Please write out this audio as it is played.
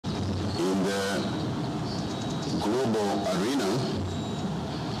global arena,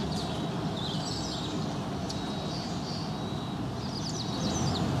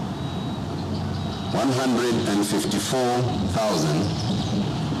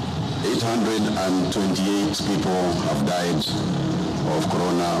 154,828 people have died of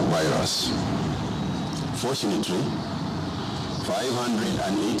coronavirus. Fortunately,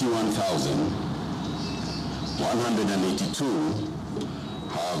 581,182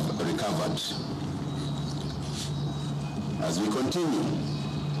 have recovered. As we continue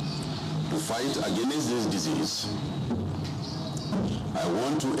to fight against this disease, I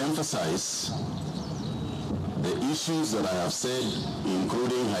want to emphasize the issues that I have said,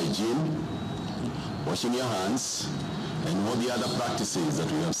 including hygiene, washing your hands, and all the other practices that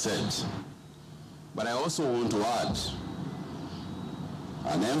we have said. But I also want to add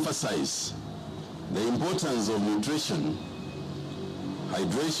and emphasize the importance of nutrition,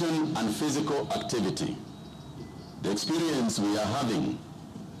 hydration, and physical activity. The experience we are having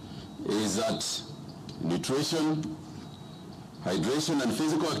is that nutrition, hydration, and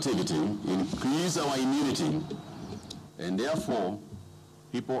physical activity increase our immunity, and therefore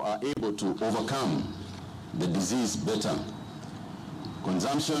people are able to overcome the disease better.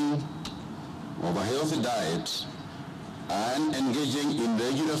 Consumption of a healthy diet and engaging in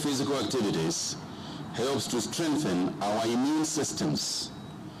regular physical activities helps to strengthen our immune systems,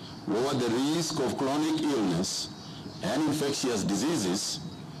 lower the risk of chronic illness and infectious diseases,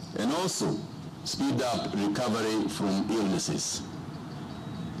 and also speed up recovery from illnesses.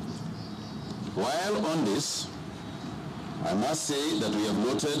 While on this, I must say that we have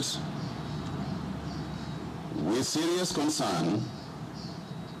noted with serious concern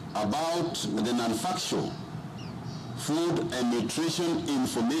about the non-factual food and nutrition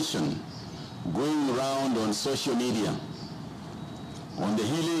information going around on social media on the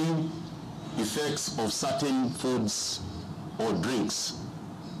healing effects of certain foods or drinks.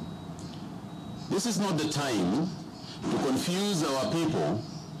 This is not the time to confuse our people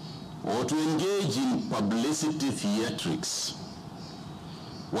or to engage in publicity theatrics.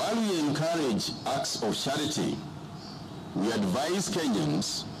 While we encourage acts of charity, we advise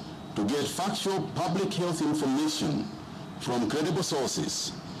Kenyans to get factual public health information from credible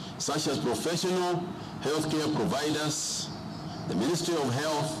sources, such as professional healthcare providers, the Ministry of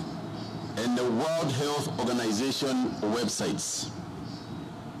Health, and the World Health Organization websites.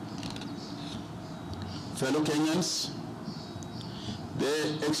 Fellow Kenyans,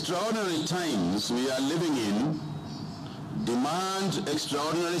 the extraordinary times we are living in demand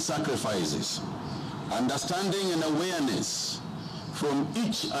extraordinary sacrifices, understanding and awareness from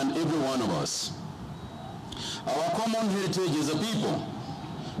each and every one of us. Our common heritage as a people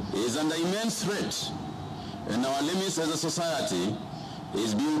is under immense threat, and our limits as a society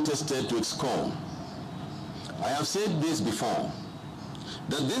is being tested to its core. I have said this before,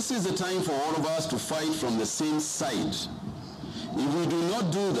 that this is the time for all of us to fight from the same side. If we do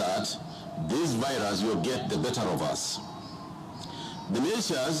not do that, this virus will get the better of us. The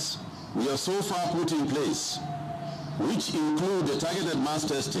measures we have so far put in place, which include the targeted mass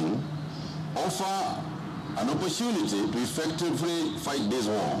testing, offer an opportunity to effectively fight this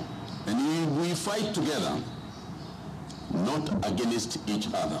war. And we fight together, not against each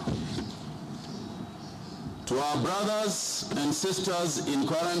other. To our brothers and sisters in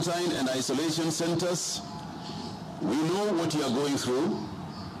quarantine and isolation centers, we know what you are going through.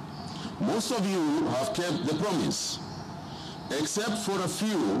 Most of you have kept the promise, except for a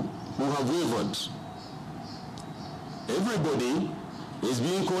few who have wavered. Everybody is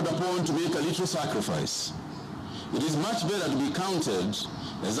being called upon to make a little sacrifice. It is much better to be counted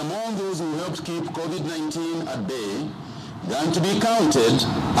as among those who helped keep COVID-19 at bay than to be counted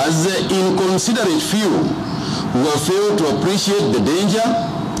as the inconsiderate few who have failed to appreciate the danger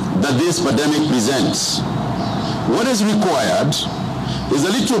that this pandemic presents. What is required is a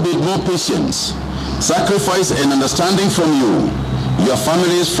little bit more patience, sacrifice, and understanding from you, your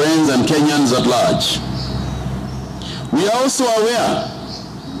families, friends, and Kenyans at large. We are also aware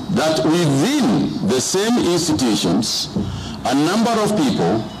that within the same institutions, a number of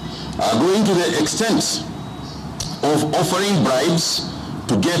people are going to the extent of offering bribes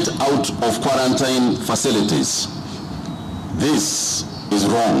to get out of quarantine facilities. This is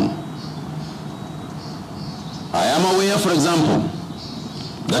wrong. I am aware, for example,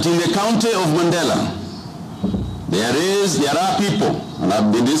 that in the county of Mandela, there are people,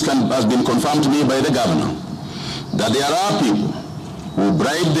 and this has been confirmed to me by the governor, that there are people who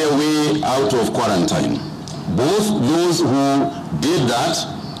bribe their way out of quarantine. Both those who did that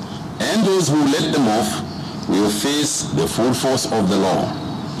and those who let them off will face the full force of the law.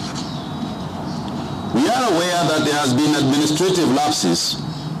 We are are aware that there has been administrative lapses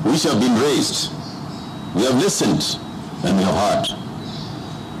which have been raised. We have listened and we have heard.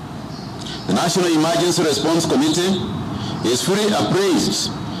 The National Emergency Response Committee is fully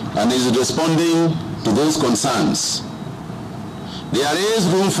appraised and is responding to those concerns. There is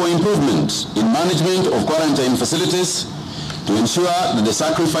room for improvement in management of quarantine facilities to ensure that the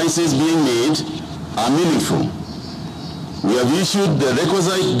sacrifices being made are meaningful. We have issued the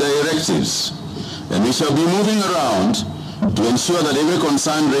requisite directives, and we shall be moving around to ensure that every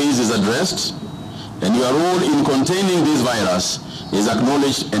concern raised is addressed, and your role in containing this virus is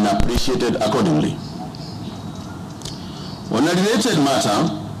acknowledged and appreciated accordingly. On a related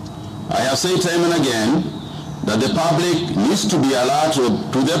matter, I have said time and again that the public needs to be alert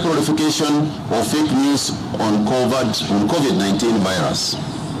to the proliferation of fake news on COVID-19 virus.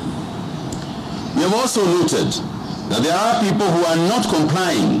 We have also noted that there are people who are not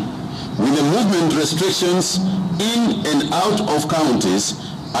complying with the movement restrictions in and out of counties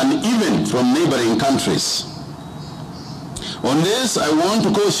and even from neighboring countries. On this, I want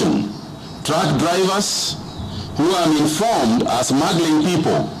to caution truck drivers who are informed are smuggling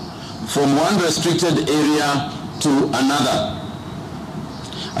people from one restricted area to another.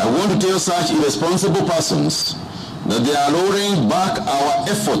 I want to tell such irresponsible persons that they are lowering back our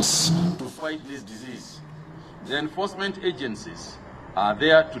efforts to fight this disease. The enforcement agencies are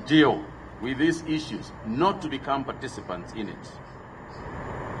there to deal with these issues, not to become participants in it.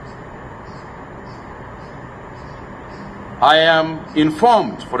 I am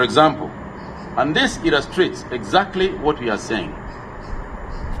informed, for example, and this illustrates exactly what we are saying.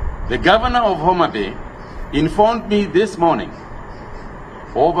 The governor of Homa Bay informed me this morning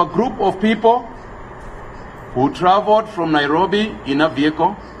of a group of people who traveled from Nairobi in a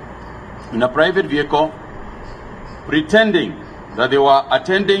vehicle, in a private vehicle, pretending that they were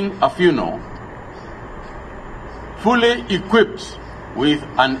attending a funeral, fully equipped with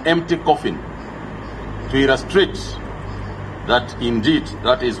an empty coffin, to illustrate that indeed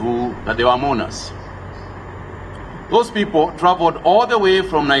that they were mourners. Those people traveled all the way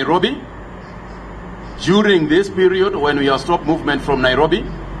from Nairobi during this period when we have stopped movement from Nairobi.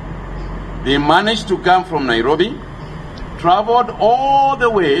 They managed to come from Nairobi, traveled all the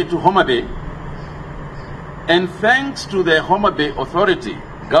way to Homa Bay, and thanks to the Homa Bay authority,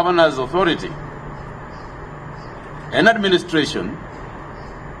 governor's authority, and administration,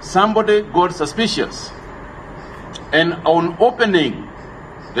 somebody got suspicious. And on opening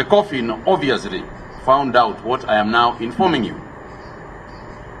the coffin, obviously found out what I am now informing you.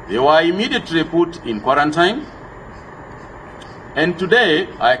 They were immediately put in quarantine, and today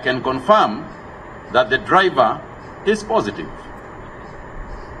I can confirm that the driver is positive.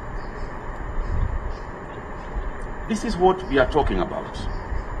 This is what we are talking about.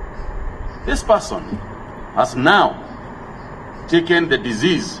 This person has now taken the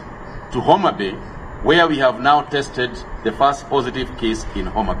disease to Homa Bay, where we have now tested the first positive case in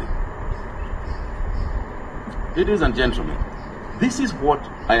Homa Bay. Ladies and gentlemen, this is what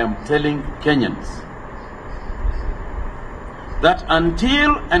I am telling Kenyans, that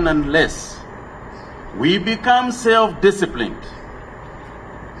until and unless we become self-disciplined,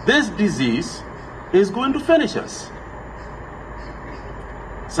 this disease is going to finish us.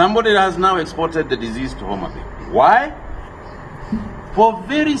 Somebody has now exported the disease to Homa Bay. Why? For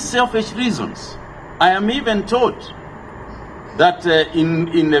very selfish reasons. I am even told that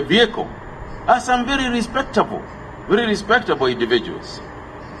in the vehicle are some very respectable individuals.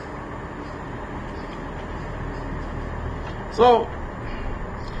 So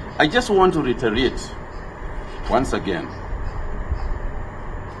I just want to reiterate once again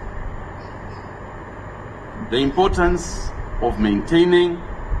the importance of maintaining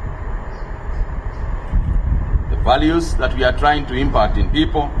the values that we are trying to impart in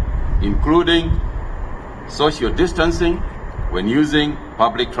people, including social distancing when using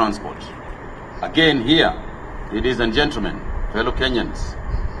public transport. Again here, ladies and gentlemen, fellow Kenyans,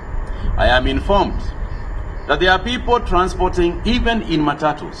 I am informed that there are people transporting even in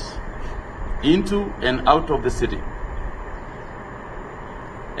matatus into and out of the city.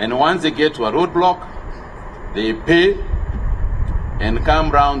 And once they get to a roadblock, they pay and come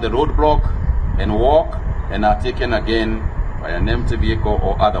round the roadblock and walk and are taken again by an empty vehicle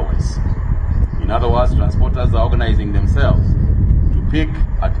or otherwise. In other words, transporters are organizing themselves to pick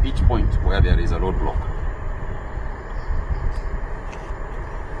at each point where there is a roadblock.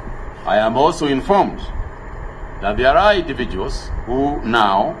 I am also informed that there are individuals who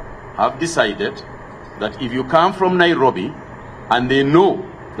now have decided that if you come from Nairobi and they know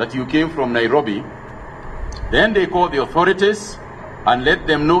that you came from Nairobi, then they call the authorities and let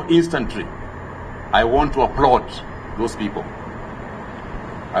them know instantly I want to applaud those people.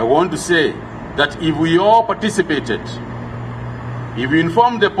 I want to say that if we all participated, if you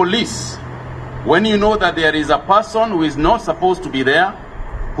inform the police, when you know that there is a person who is not supposed to be there,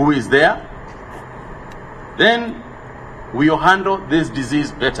 who is there, then we will handle this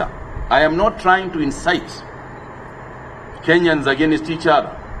disease better. I am not trying to incite Kenyans against each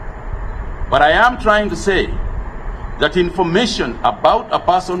other, but I am trying to say that information about a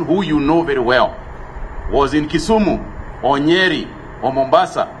person who you know very well was in Kisumu or Nyeri or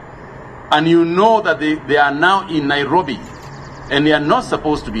Mombasa, and you know that they are now in Nairobi and they are not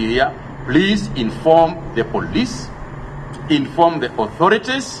supposed to be here, please inform the police, inform the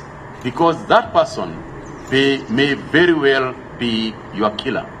authorities, because that person may very well be your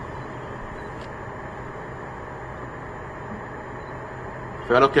killer.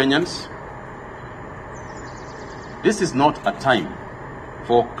 Fellow Kenyans, this is not a time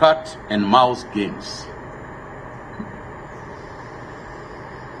for cat and mouse games.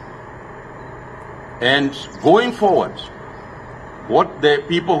 And going forward, what the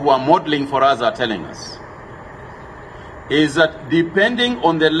people who are modeling for us are telling us is that depending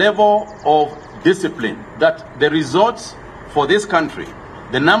on the level of discipline, that the results for this country,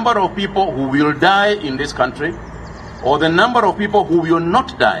 the number of people who will die in this country, or the number of people who will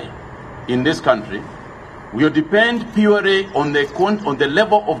not die in this country, will depend purely on the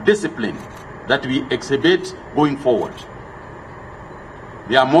level of discipline that we exhibit going forward.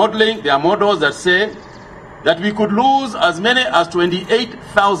 There are models that say that we could lose as many as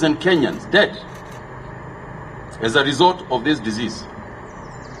 28,000 Kenyans dead as a result of this disease,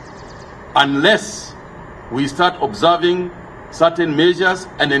 unless we start observing certain measures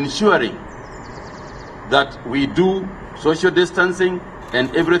and ensuring that we do social distancing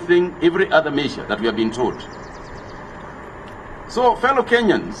and every other measure that we have been told. So, fellow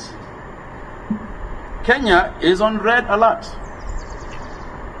Kenyans, Kenya is on red alert.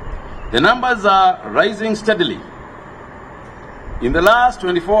 The numbers are rising steadily. In the last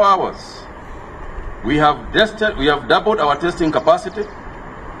 24 hours, we have doubled our testing capacity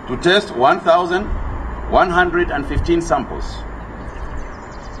to test 1,115 samples.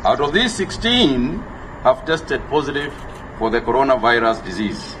 Out of these, 16 have tested positive for the coronavirus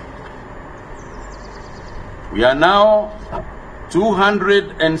disease. We are now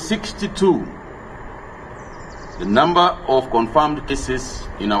 262, the number of confirmed cases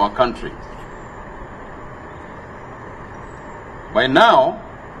in our country. By now,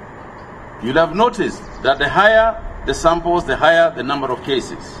 you'll have noticed that the higher the samples, the higher the number of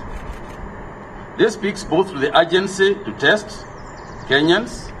cases. This speaks both to the urgency to test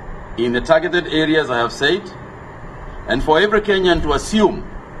Kenyans in the targeted areas I have said, and for every Kenyan to assume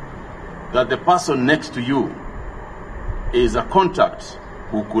that the person next to you is a contact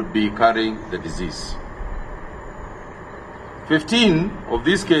who could be carrying the disease. 15 of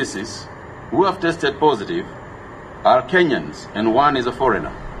these cases who have tested positive are Kenyans and 1 is a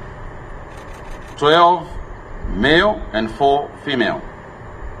foreigner. 12 male and 4 female.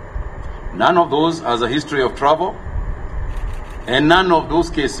 None of those has a history of travel, and none of those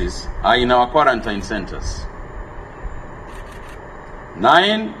cases are in our quarantine centers.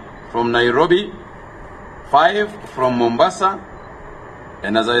 9 from Nairobi, 5 from Mombasa,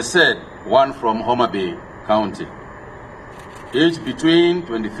 and as I said, 1 from Homa Bay County, aged between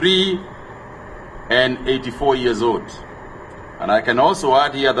 23 and 84 years old. And I can also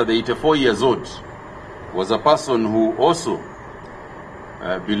add here that the 84 years old was a person who also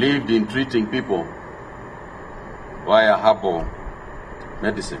believed in treating people via herbal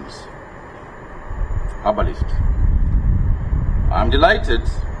medicines, herbalist. I'm delighted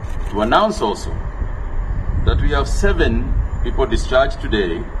to announce also that we have 7 people discharged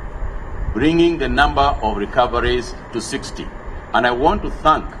today, bringing the number of recoveries to 60. And I want to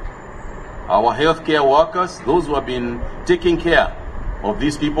thank our healthcare workers, those who have been taking care of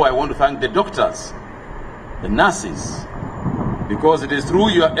these people. I want to thank the doctors, the nurses, because it is through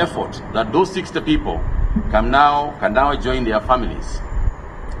your effort that those 60 people can now join their families.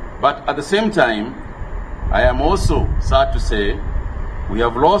 But at the same time, I am also sad to say we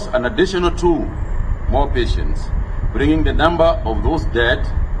have lost an additional 2 more patients, bringing the number of those dead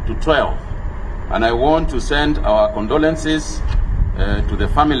to 12. And I want to send our condolences to the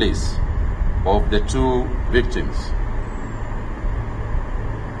families of the 2 victims.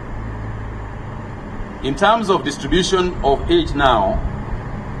 In terms of distribution of age now,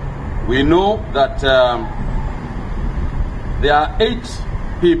 we know that there are 8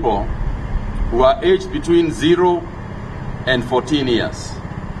 people who are aged between 0 and 14 years.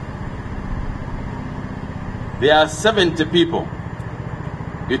 There are 70 people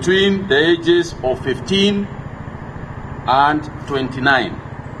between the ages of 15 and 29.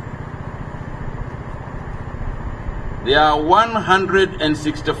 There are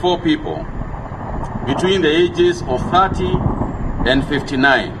 164 people between the ages of 30 and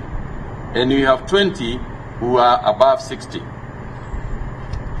 59, and you have 20 who are above 60.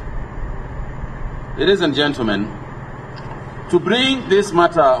 Ladies and gentlemen, to bring this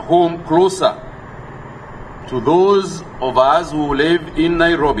matter home closer to those of us who live in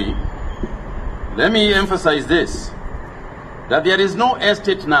Nairobi, let me emphasize this, that there is no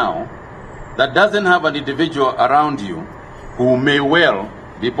estate now that doesn't have an individual around you who may well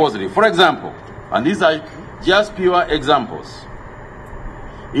be positive. For example, and these are just pure examples,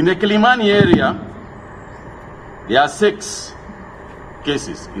 in the Kilimani area, there are 6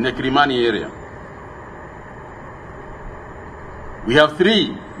 cases in the Kilimani area. We have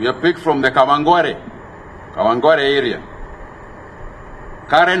 3 we have picked from the Kawangware area.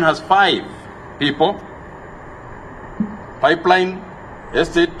 Karen has 5 people. Pipeline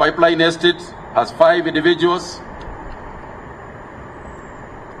Estate has 5 individuals.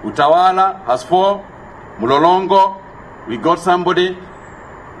 Utawala has 4. Mulolongo, we got somebody.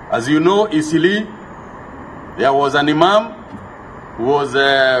 As you know, Isili, there was an imam who was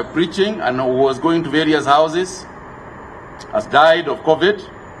preaching and who was going to various houses, has died of COVID.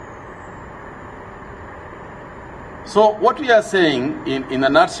 So what we are saying in a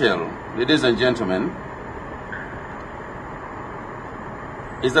nutshell, ladies and gentlemen,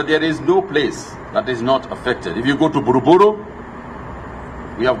 is that there is no place that is not affected. If you go to Buruburu,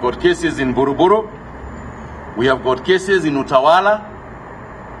 we have got cases in Buruburu, we have got cases in Utawala,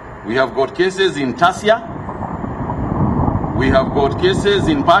 we have got cases in Tasia, we have got cases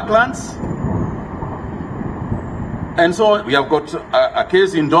in Parklands, and so we have got a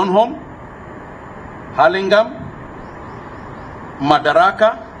case in Donholm, Hurlingham,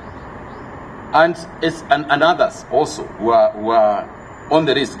 Madaraka, and others also who are on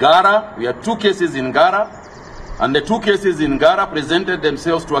the list. Gara, we had 2 cases in Gara, and the 2 cases in Gara presented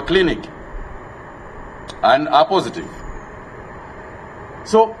themselves to a clinic and are positive.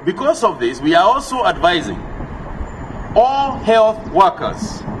 So because of this, we are also advising all health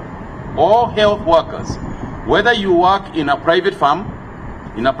workers, whether you work in a private farm,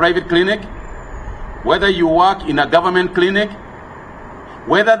 in a private clinic, whether you work in a government clinic,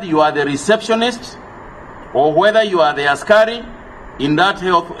 whether you are the receptionist, or whether you are the askari in that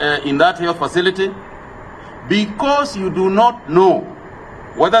health facility, because you do not know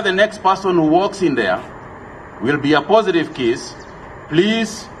whether the next person who walks in there will be a positive case,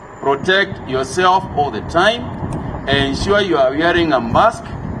 please protect yourself all the time. Ensure you are wearing a mask.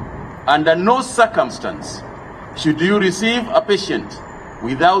 Under no circumstance should you receive a patient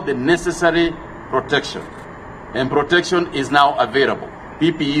without the necessary protection. And protection is now available.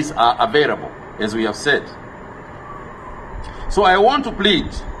 PPEs are available, as we have said. So I want to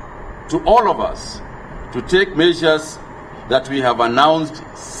plead to all of us to take measures that we have announced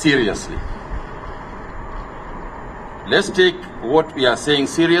seriously. Let's take what we are saying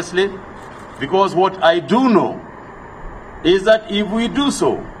seriously, because what I do know is that if we do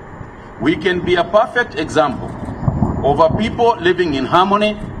so, we can be a perfect example of a people living in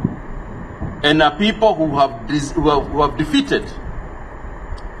harmony and a people who have defeated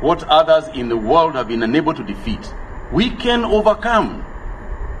what others in the world have been unable to defeat. We can overcome,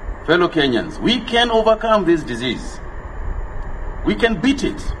 fellow Kenyans, we can overcome this disease. We can beat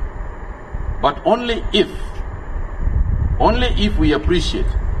it, but only if we appreciate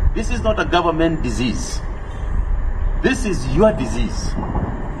this is not a government disease. This is your disease,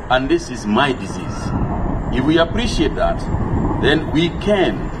 and this is my disease. If we appreciate that, then we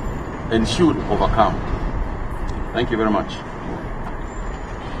can and should overcome. Thank you very much.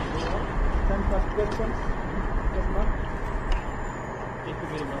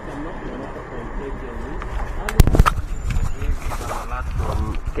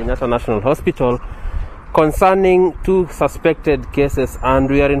 From Kenyatta National Hospital concerning 2 suspected cases, and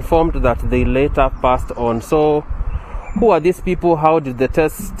we are informed that they later passed on. So who are these people? How did the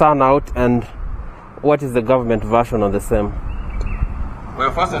tests turn out, and what is the government version on the same?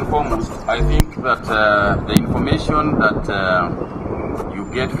 Well, first and foremost, I think that the information that you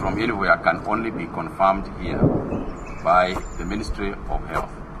get from anywhere can only be confirmed here by the Ministry of Health.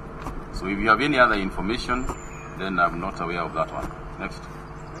 So if you have any other information, then I'm not aware of that one. Next.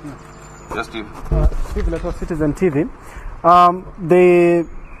 Yes, Steve. Steve Leto, Citizen TV.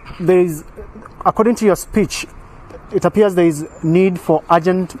 There is, according to your speech, it appears there is need for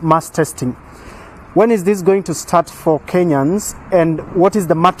urgent mass testing. When is this going to start for Kenyans, and what is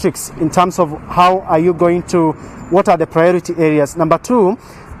the matrix in terms of how are you going to, what are the priority areas? Number two,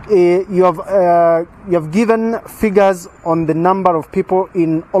 you have given figures on the number of people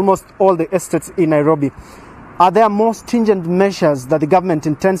in almost all the estates in Nairobi. Are there more stringent measures that the government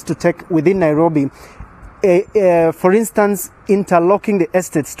intends to take within Nairobi? For instance, interlocking the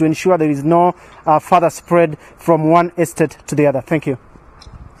estates to ensure there is no further spread from one estate to the other. Thank you.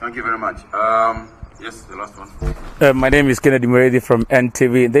 Thank you very much. Yes, the last one. My name is Kennedy Muredi from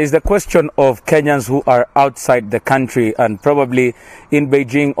NTV. There is the question of Kenyans who are outside the country and probably in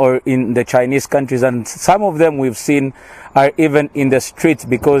Beijing or in the Chinese countries, and some of them we've seen are even in the streets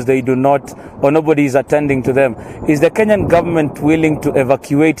because they do not, or nobody is attending to them. Is the Kenyan government willing to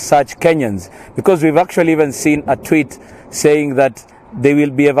evacuate such Kenyans? Because we've actually even seen a tweet saying that they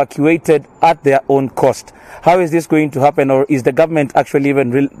will be evacuated at their own cost. How is this going to happen, or is the government actually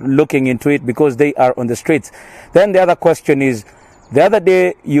even looking into it because they are on the streets? Then the other question is, the other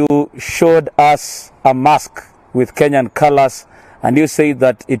day you showed us a mask with Kenyan colors and you said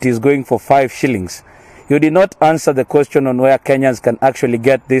that it is going for 5 shillings. You did not answer the question on where Kenyans can actually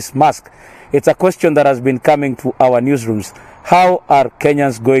get this mask. It's a question that has been coming to our newsrooms. How are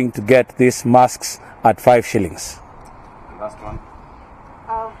Kenyans going to get these masks at 5 shillings? The last one.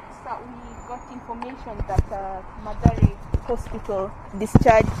 So we got information that Mutahi Hospital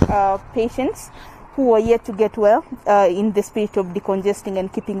discharged patients who are yet to get well in the spirit of decongesting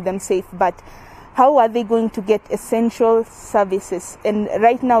and keeping them safe. But how are they going to get essential services? And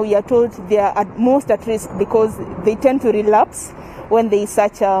right now we are told they are at most at risk because they tend to relapse when there is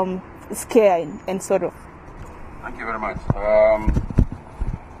such scare and sorrow. Thank you very much.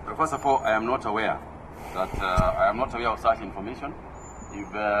 First of all, I am not aware of such information. If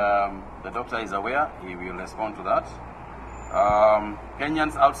the doctor is aware, he will respond to that.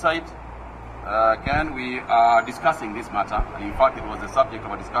 Kenyans outside, we are discussing this matter. In fact, it was the subject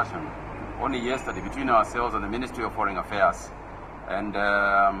of a discussion only yesterday between ourselves and the Ministry of Foreign Affairs. And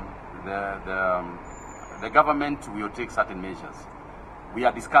the government will take certain measures. We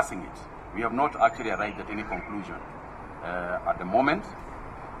are discussing it. We have not actually arrived at any conclusion at the moment.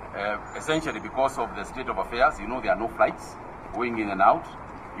 Essentially because of the state of affairs, you know, there are no flights going in and out.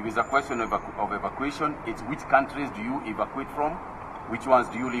 If it's a question of evacuation, it's which countries do you evacuate from? Which ones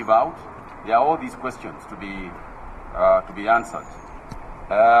do you leave out? There are all these questions to be answered.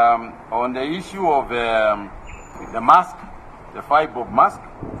 On the issue of the mask, the 5-bob mask,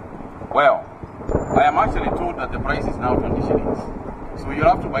 well, I am actually told that the price is now 20 shillings. So you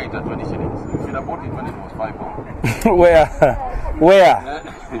have to buy it at 20 shillings. You should have bought it when it was 5 bob. Where?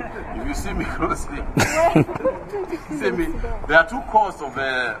 If you see me closely, see me. There are 2 costs of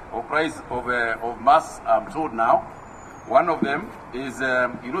price of masks. I'm told now. One of them is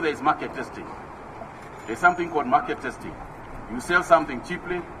you know, there is market testing. There's something called market testing. You sell something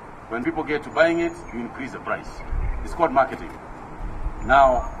cheaply. When people get to buying it, you increase the price. It's called marketing.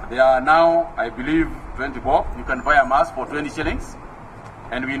 Now there are now, I believe, 20 bob. You can buy a mask for 20 shillings.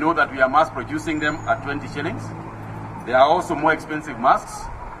 And we know that we are mass producing them at 20 shillings. There are also more expensive masks.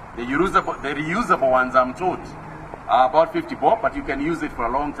 The reusable ones, I'm told, are about 50 bob, but you can use it for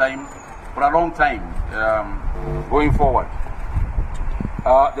a long time, going forward.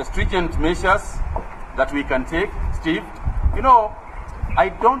 The stringent measures that we can take, Steve, you know, I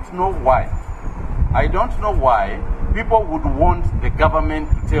don't know why people would want the government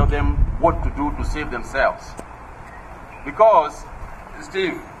to tell them what to do to save themselves. Because,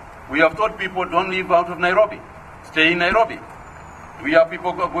 Steve, we have told people don't live out of Nairobi, stay in Nairobi. We have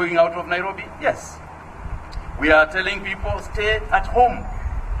people going out of Nairobi? Yes. We are telling people stay at home.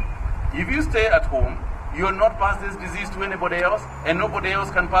 If you stay at home, you will not pass this disease to anybody else, and nobody else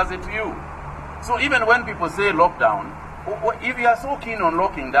can pass it to you. So even when people say lockdown, if you are so keen on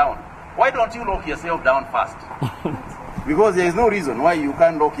locking down, why don't you lock yourself down first? Because there is no reason why you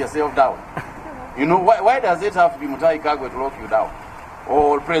can't lock yourself down. You know, why does it have to be Mutahi Kagwe to lock you down?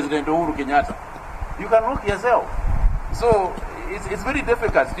 Or President Uhuru Kenyatta? You can lock yourself. So it's very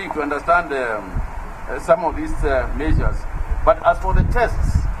difficult, Steve, to understand some of these measures. But as for the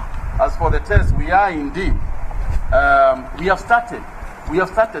tests, we are indeed, we have started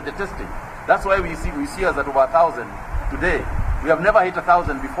the testing. That's why we see us at over 1,000 today. We have never hit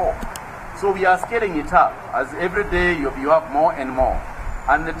 1,000 before. So we are scaling it up as every day you have more and more.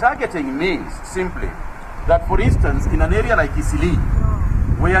 And the targeting means simply that, for instance, in an area like Isili,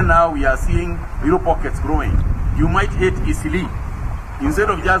 where now we are seeing little pockets growing, you might hit Isili instead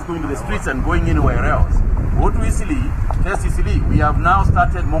of just going to the streets and going anywhere else. Go to Isili, test Isili. We have now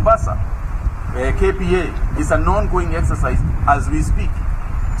started Mombasa. KPA is an ongoing exercise as we speak.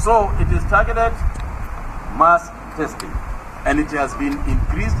 So it is targeted mass testing. And it has been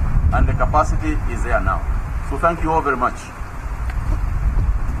increased and the capacity is there now. So thank you all very much.